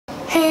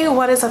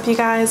what is up you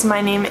guys?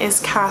 My name is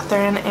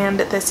Catherine and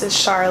this is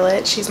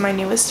Charlotte. She's my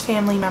newest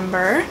family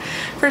member.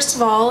 First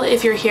of all,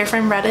 if you're here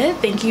from Reddit,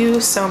 thank you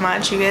so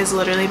much. You guys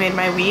literally made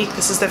my week.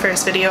 This is the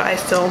first video I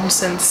filmed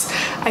since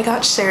I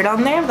got shared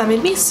on there. That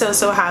made me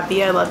so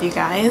happy. I love you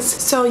guys.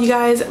 So you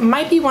guys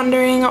might be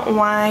wondering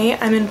why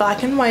I'm in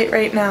black and white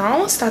right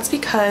now. So that's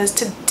because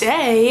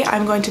today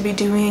I'm going to be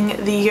doing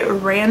the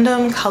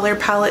random color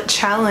palette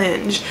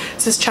challenge.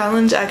 So this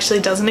challenge actually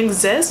doesn't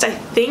exist. I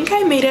think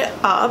I made it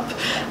up.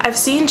 I've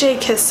seen Jay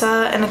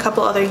Kissa and a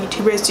couple other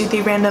YouTubers do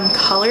the random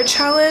color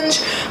challenge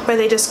where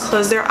they just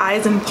close their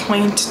eyes and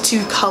point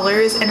to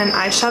colors in an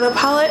eyeshadow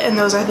palette, and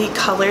those are the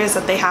colors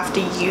that they have to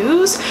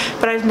use.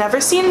 But I've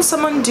never seen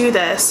someone do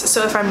this,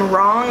 so if I'm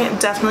wrong,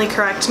 definitely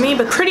correct me,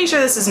 but pretty sure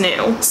this is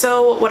new.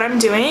 So what I'm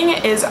doing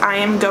is I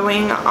am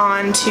going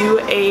on to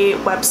a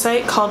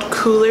website called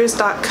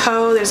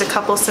coolers.co. There's a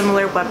couple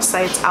similar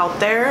websites out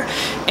there,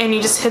 and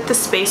you just hit the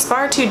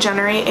spacebar to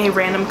generate a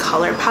random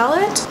color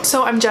palette.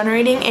 So I'm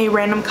generating a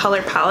random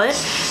color palette,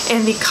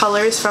 and the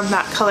colors from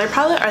that color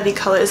palette are the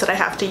colors that I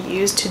have to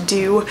use to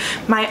do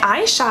my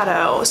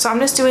eyeshadow. So I'm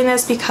just doing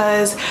this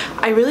because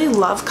I really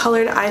love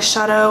colored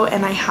eyeshadow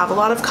and I have a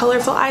lot of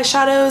colorful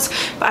eyeshadows,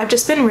 but I've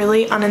just been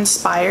really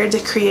uninspired to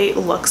create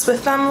looks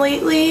with them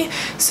lately.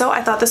 So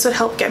I thought this would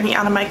help get me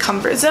out of my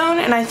comfort zone,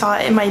 and I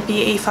thought it might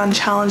be a fun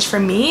challenge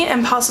for me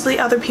and possibly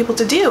other people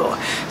to do.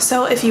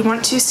 So if you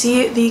want to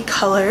see the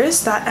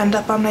colors that end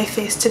up on my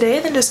face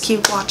today, then just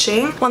keep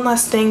watching. One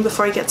last thing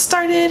before I get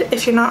started,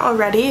 if you're not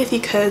already, if you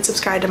could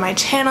subscribe to my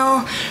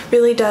channel,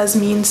 really does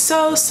mean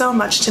so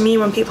much to me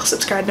when people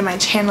subscribe to my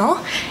channel.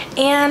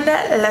 And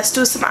let's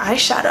do some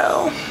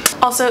eyeshadow.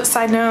 Also,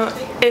 side note,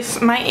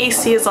 if my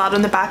AC is loud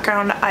in the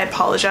background, I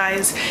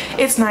apologize.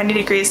 It's 90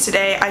 degrees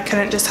today. I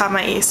couldn't just have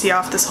my AC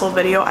off this whole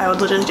video. I would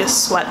literally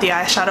just sweat the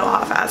eyeshadow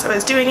off as I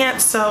was doing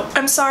it, so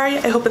I'm sorry.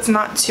 I hope it's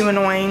not too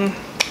annoying.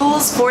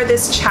 Rules for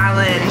this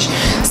challenge.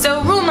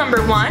 So rule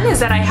number one is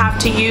that I have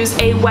to use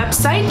a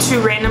website to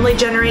randomly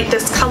generate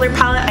this color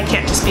palette. I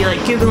can't just be like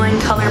Googling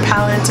color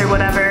palettes or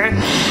whatever.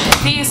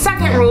 The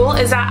second rule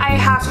is that I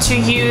have to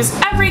use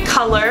every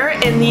color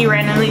in the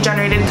randomly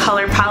generated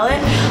color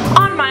palette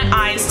on my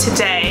eyes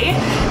today.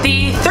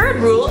 The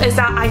third rule is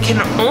that I can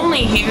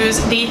only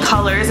use the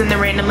colors in the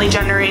randomly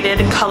generated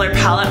color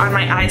palette on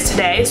my eyes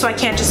today. So I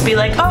can't just be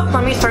like, oh,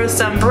 let me throw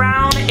some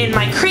brown in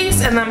my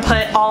crease and then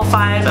put all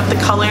 5 of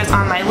the colors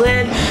on my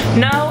lid.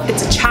 No,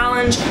 it's a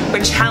challenge.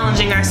 We're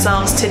challenging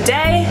ourselves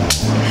today.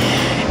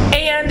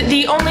 And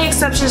the only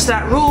exceptions to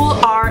that rule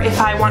are if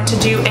I want to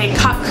do a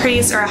cut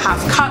crease or a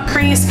half cut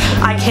crease,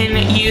 I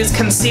can use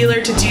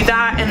concealer to do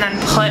that and then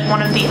put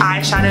one of the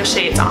eyeshadow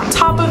shades on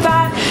top of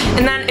that.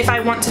 And then if I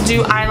want to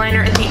do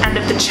eyeliner at the end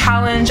of the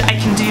challenge, I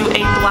can do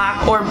a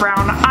black or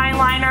brown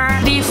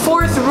eyeliner. The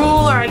fourth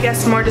rule, or I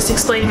guess more just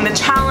explaining the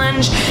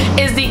challenge,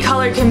 is the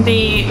color can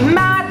be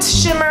matte,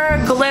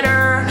 shimmer,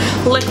 glitter,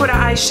 liquid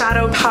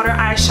eyeshadow, powder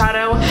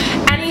eyeshadow,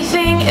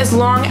 anything as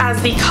long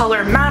as the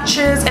color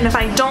matches. And if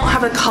I don't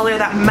have a color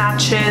that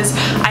matches,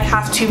 I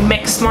have to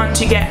mix one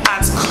to get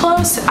as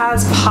close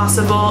as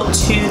possible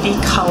to the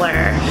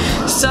color.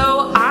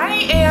 So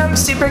I am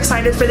super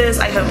excited for this.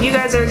 I hope you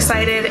guys are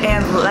excited,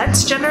 and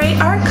let's generate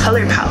our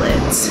color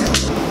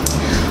palettes.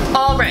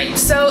 Alright,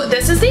 so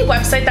this is the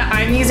website that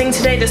I'm using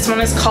today. This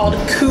one is called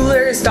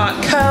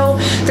coolers.co.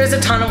 There's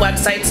a ton of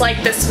websites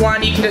like this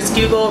one. You can just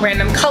Google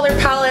random color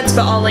palettes,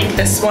 but I'll link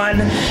this one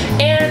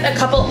and a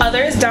couple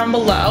others down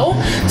below.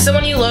 So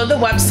when you load the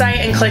website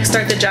and click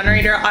start the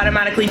generator, it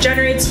automatically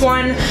generates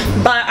one,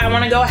 but I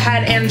want to go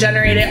ahead and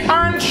generate it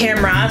on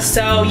camera.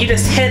 So you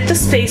just hit the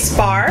space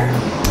bar.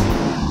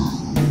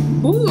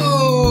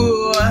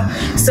 Ooh,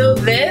 so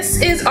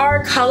this is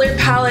our color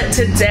palette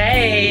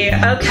today.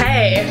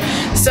 Okay,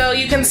 so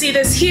you can see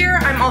this here.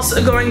 I'm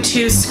also going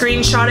to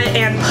screenshot it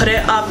and put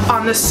it up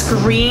on the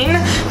screen.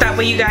 That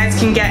way you guys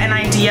can get an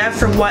idea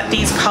for what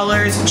these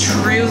colors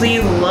truly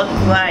look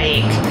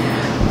like.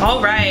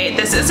 All right,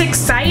 this is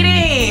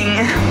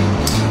exciting.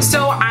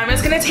 So I'm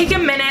just gonna take a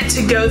minute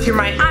to go through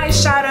my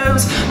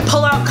eyeshadows,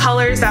 pull out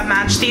colors that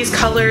match these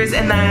colors,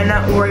 and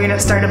then we're gonna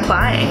start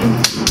applying.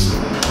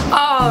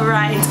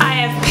 Alright, I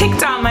have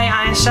picked out my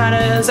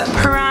eyeshadows,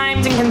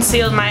 primed and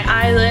concealed my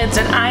eyelids,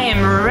 and I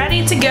am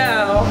ready to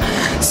go.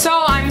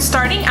 So I'm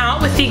starting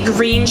out with the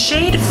green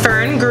shade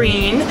Fern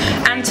Green,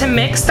 and to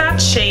mix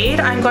that shade,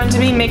 I'm going to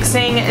be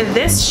mixing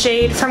this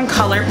shade from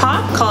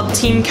ColourPop called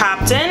Team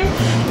Captain,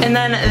 and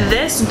then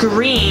this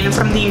green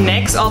from the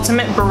NYX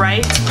Ultimate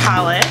Bright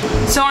palette.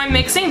 So I'm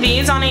mixing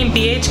these on a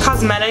BH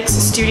Cosmetics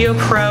Studio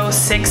Pro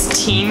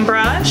 16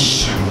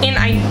 brush, and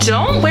I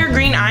don't wear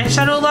green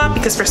eyeshadow a lot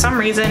because for some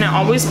reason it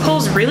always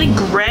pulls really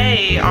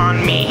gray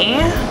on me.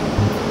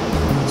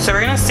 So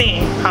we're gonna see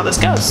how this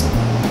goes.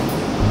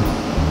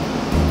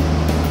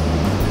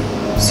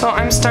 So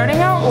I'm starting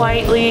out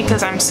lightly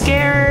because I'm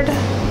scared.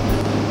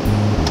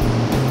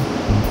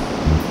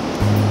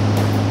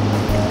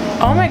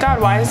 Oh my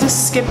god, why is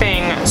this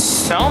skipping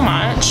so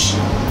much?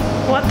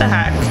 What the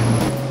heck?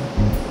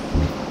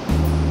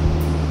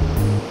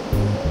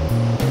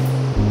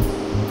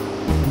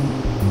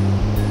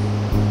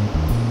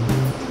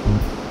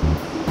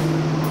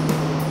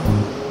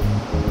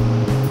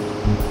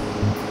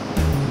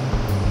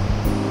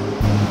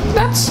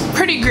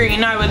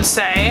 green, I would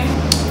say.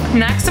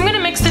 Next, I'm gonna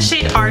mix the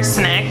shade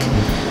Arsenic.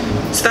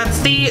 So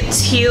that's the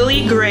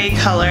tealy gray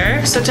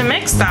color. So to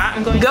mix that,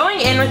 I'm going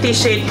in with the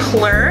shade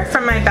Plur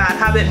from my Bad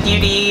Habit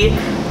Beauty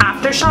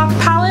Aftershock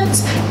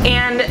palette,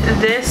 and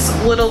this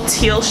little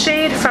teal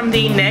shade from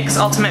the NYX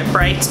Ultimate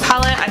Brights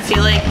palette. I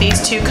feel like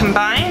these two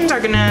combined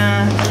are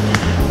gonna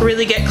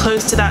really get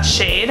close to that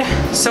shade.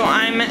 So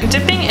I'm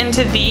dipping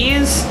into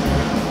these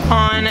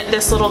on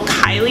this little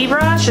Kylie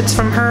brush. It's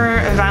from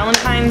her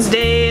Valentine's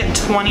Day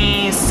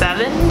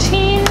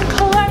 2017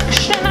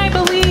 collection, I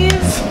believe.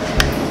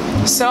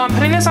 So I'm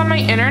putting this on my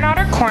inner and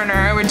outer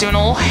corner. We're doing a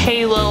little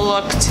halo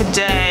look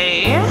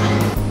today.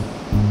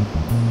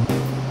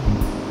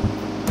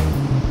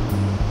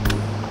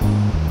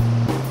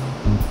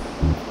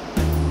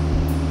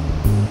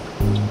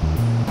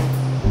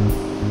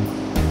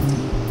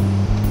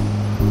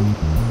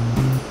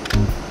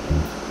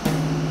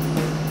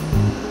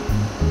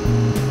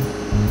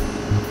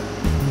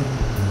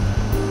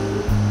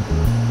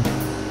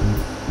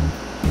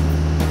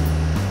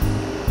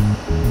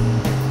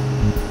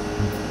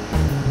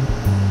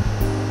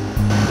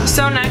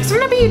 So next I'm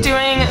going to be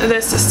doing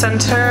this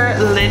center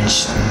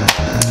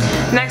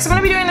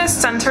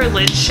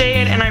lid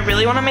shade, and I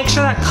really want to make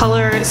sure that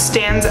color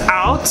stands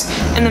out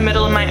in the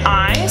middle of my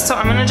eye. So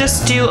I'm going to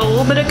just do a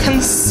little bit of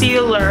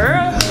concealer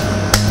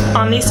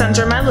on the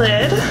center of my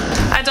lid.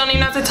 I don't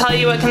even have to tell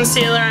you what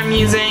concealer I'm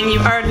using. You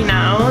already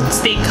know.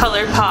 It's the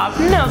ColourPop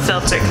No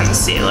Filter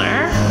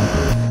Concealer.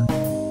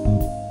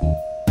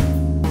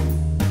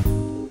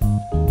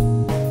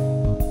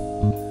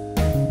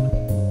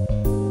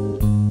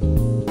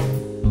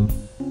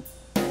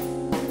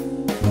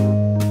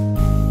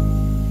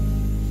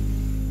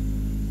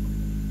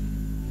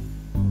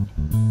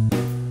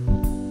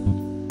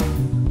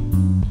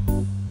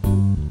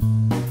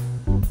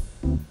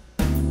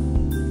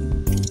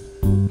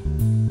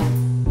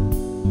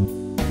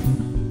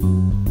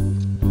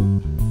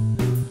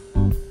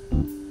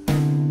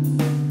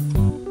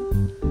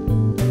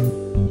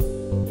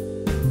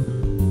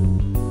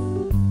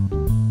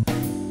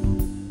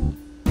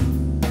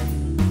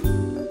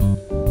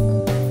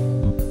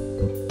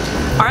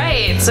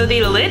 Alright, so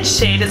the lid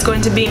shade is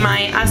going to be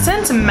my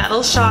Essence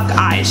Metal Shock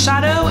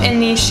eyeshadow in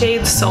the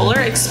shade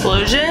Solar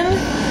Explosion.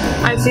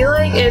 I feel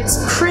like it's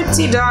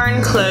pretty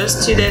darn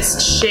close to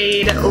this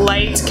shade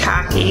Light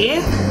Khaki.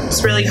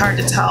 It's really hard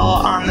to tell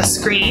on the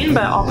screen,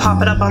 but I'll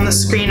pop it up on the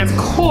screen, of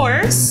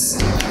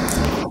course.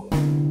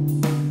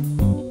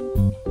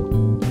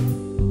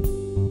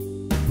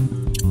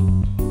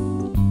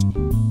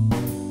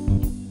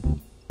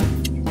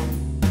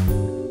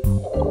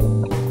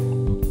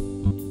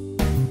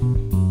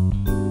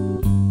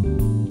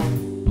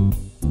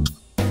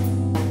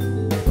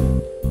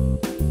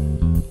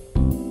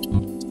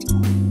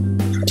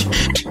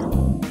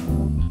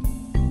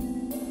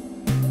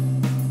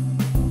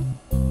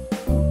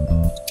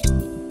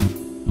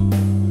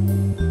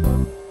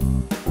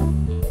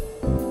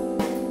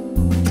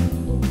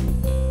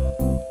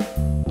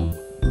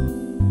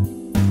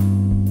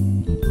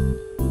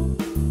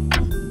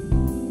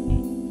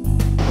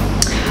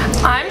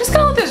 I'm just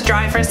gonna let this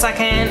dry for a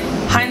second.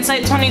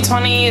 Hindsight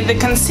 2020, the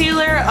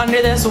concealer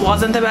under this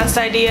wasn't the best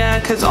idea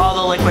because all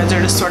the liquids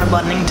are just sort of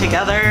blending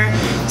together.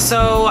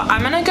 So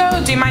I'm gonna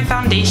go do my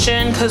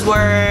foundation because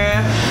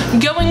we're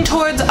going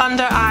towards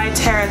under eye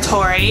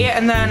territory,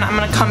 and then I'm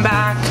gonna come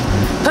back,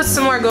 put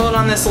some more gold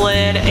on this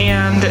lid,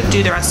 and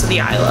do the rest of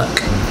the eye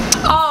look.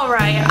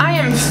 Alright, I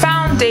am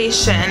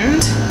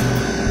foundationed.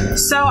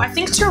 So I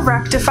think to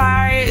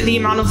rectify the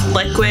amount of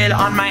liquid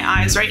on my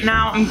eyes right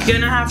now, I'm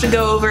gonna have to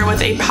go over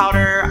with a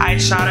powder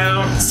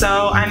eyeshadow.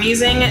 So I'm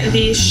using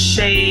the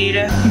shade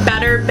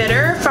Better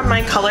Bitter from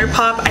my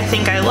ColourPop I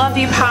Think I Love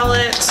You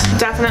palette.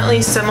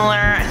 Definitely similar,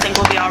 I think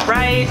we'll be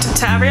alright.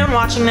 To everyone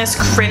watching this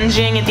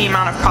cringing at the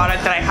amount of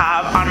product that I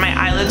have on my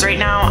eyelids right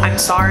now, I'm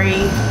sorry,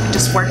 it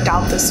just worked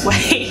out this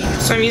way.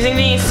 So I'm using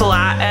the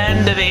flat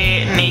end of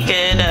a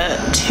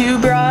Naked 2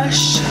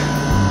 brush.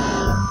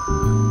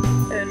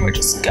 We're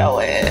just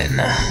going.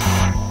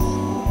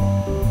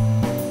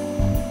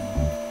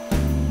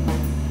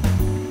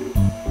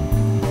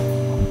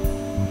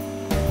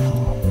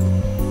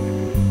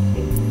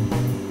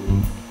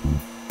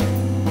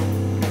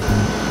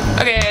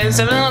 Okay, this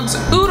definitely looks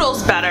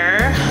oodles better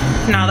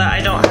now that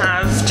I don't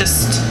have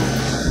just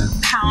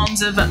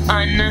pounds of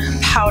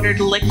unpowdered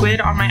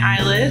liquid on my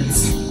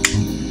eyelids.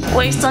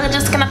 We're still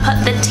just gonna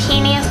put the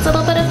teeniest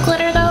little bit of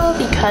glitter though,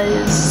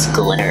 because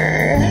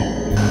glitter.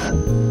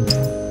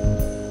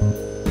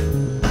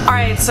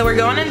 Alright, so we're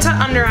going into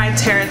under eye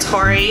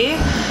territory.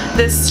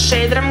 This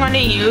shade that I'm going to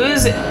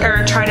use,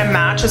 or try to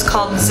match, is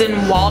called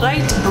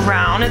Zinwaldite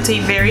Brown. It's a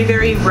very,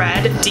 very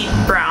red, deep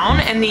brown,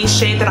 and the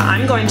shade that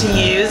I'm going to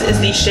use is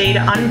the shade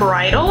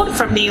Unbridled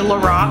from the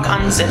Lorac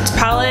Unzipped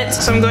palette.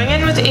 So I'm going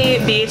in with a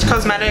BH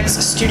Cosmetics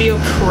Studio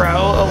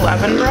Pro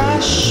 11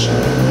 brush.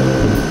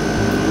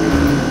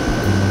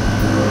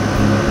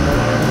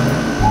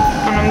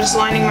 And I'm just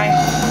lining my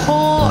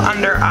whole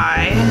under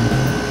eye.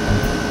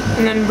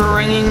 And then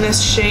bringing this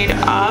shade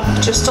up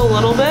just a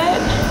little bit.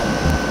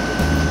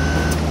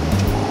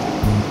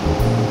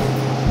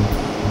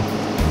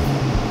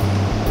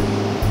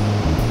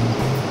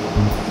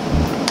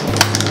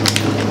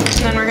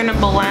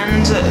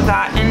 blend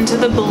that into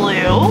the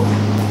blue.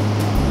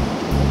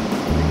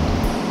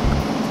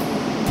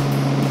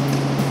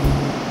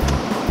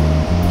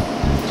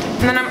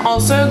 And then I'm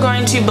also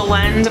going to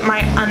blend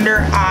my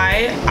under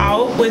eye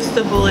out with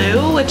the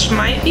blue, which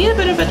might be a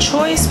bit of a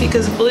choice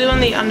because blue in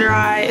the under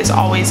eye is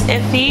always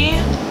iffy.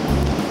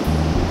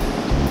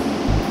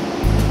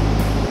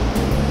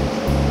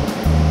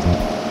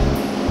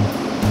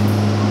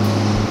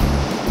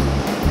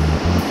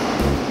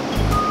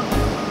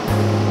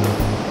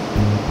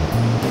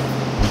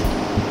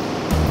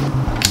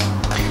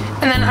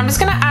 And then I'm just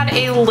gonna add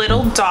a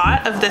little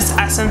dot of this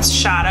Essence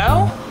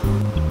shadow.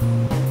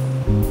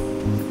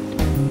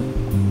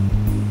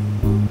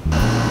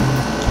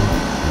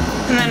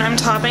 And then I'm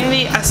topping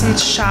the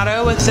Essence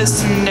shadow with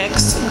this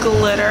NYX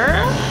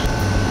glitter.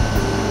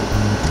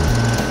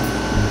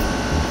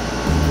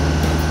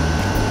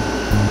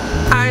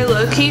 I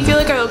low-key feel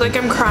like I look like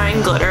I'm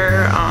crying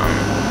glitter.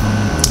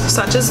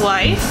 Such is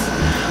life.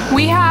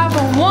 We have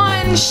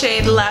one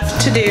shade left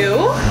to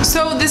do.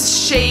 So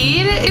this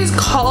shade is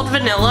called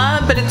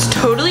Vanilla, but it's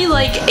totally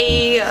like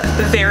a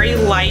very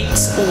light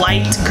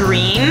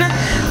green.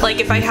 Like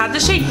if I had the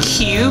shade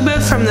Cube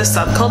from the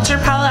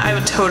Subculture palette, I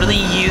would totally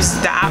use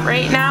that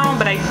right now,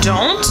 but I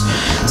don't.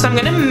 So I'm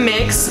gonna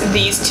mix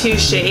these two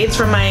shades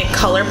from my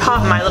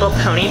ColourPop My Little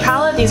Pony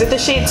palette. These are the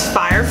shades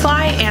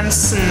Firefly and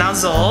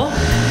Snuzzle.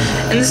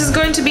 And this is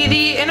going to be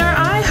the inner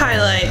eye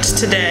highlight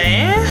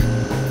today.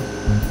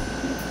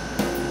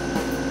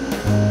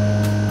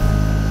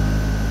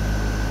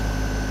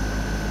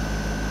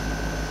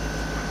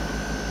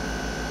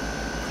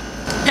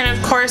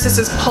 Of course, this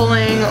is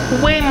pulling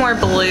way more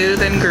blue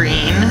than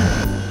green.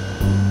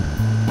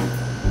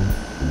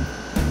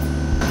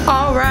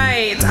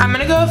 Alright, I'm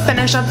gonna go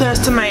finish up the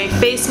rest of my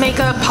face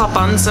makeup, pop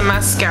on some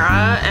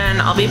mascara,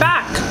 and I'll be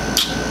back.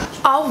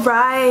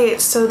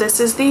 Alright, so this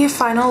is the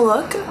final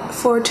look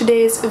for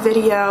today's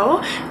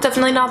video.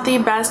 Definitely not the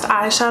best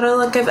eyeshadow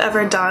look I've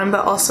ever done,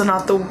 but also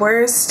not the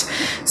worst.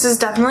 This is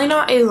definitely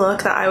not a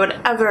look that I would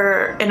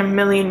ever in a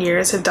million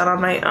years have done on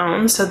my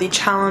own, so the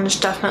challenge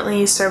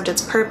definitely served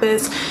its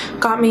purpose,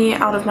 got me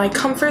out of my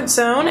comfort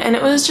zone, and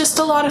it was just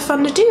a lot of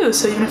fun to do.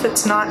 So even if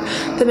it's not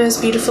the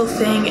most beautiful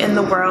thing in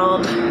the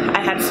world,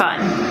 I had fun.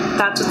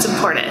 That's what's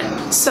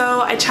important.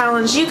 So I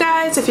challenge you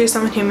guys, if you're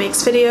someone who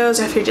makes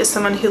videos or if you're just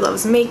someone who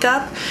loves makeup,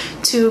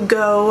 to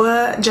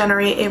go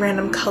generate a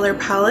random color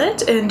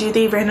palette and do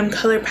the random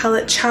color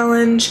palette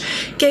challenge.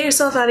 Get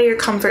yourself out of your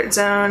comfort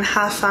zone,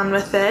 have fun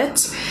with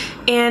it.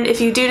 And if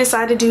you do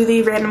decide to do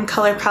the random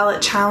color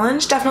palette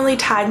challenge, definitely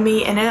tag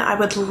me in it. I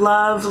would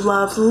love,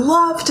 love,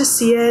 love to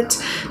see it.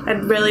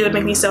 It really would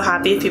make me so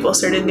happy if people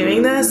started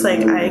doing this.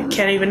 Like, I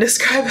can't even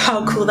describe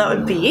how cool that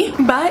would be.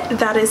 But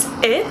that is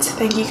it.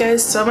 Thank you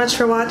guys so much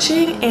for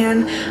watching,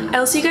 and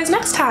I'll see you guys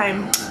next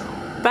time.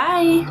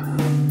 Bye!